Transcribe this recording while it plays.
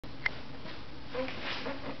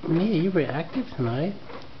Mia, you were active tonight.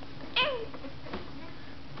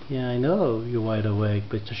 Yeah, I know you're wide awake,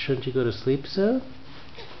 but shouldn't you go to sleep soon?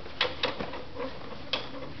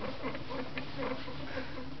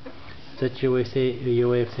 Is that your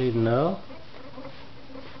way of saying no?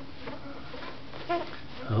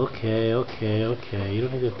 Okay. You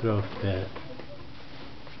don't need to throw a fit.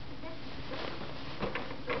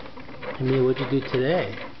 Hey, Mia, what'd you do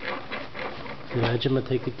today? Did Ajima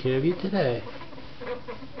take good care of you today?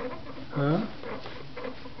 Huh?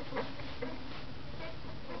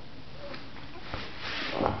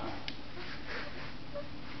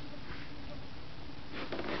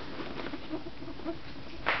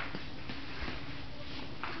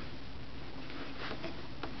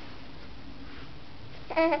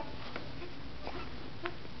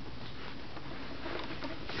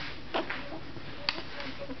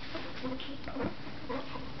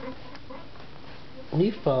 Are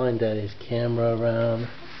you following Daddy's camera around?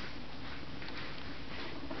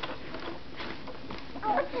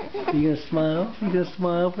 You gonna smile? You gonna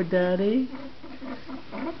smile for Daddy?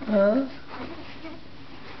 Huh?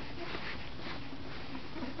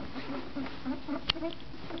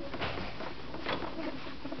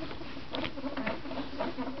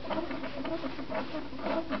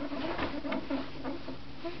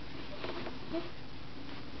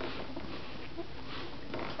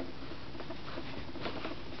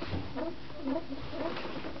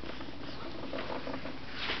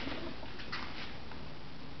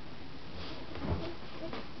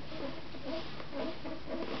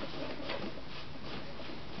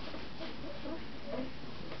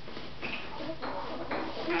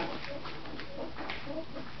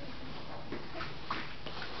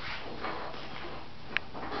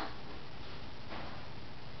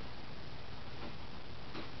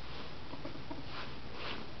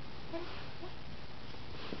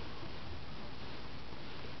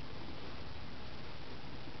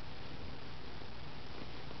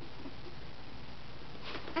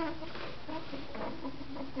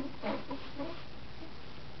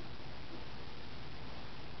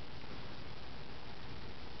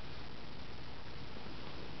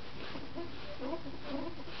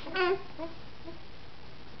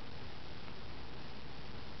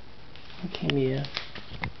 Okay, Mia.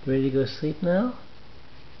 Ready to go sleep now?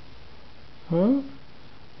 Huh?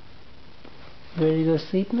 Ready to go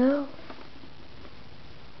sleep now?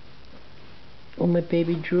 Oh, my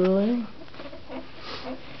baby drooling?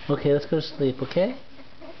 Okay, let's go to sleep, okay?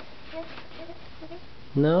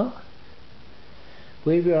 No?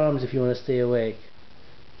 Wave your arms if you want to stay awake.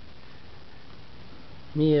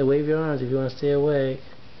 Mia, wave your arms if you want to stay awake.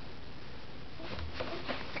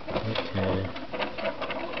 Okay.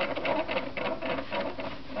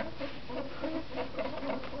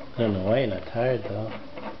 I don't know why you're not tired though.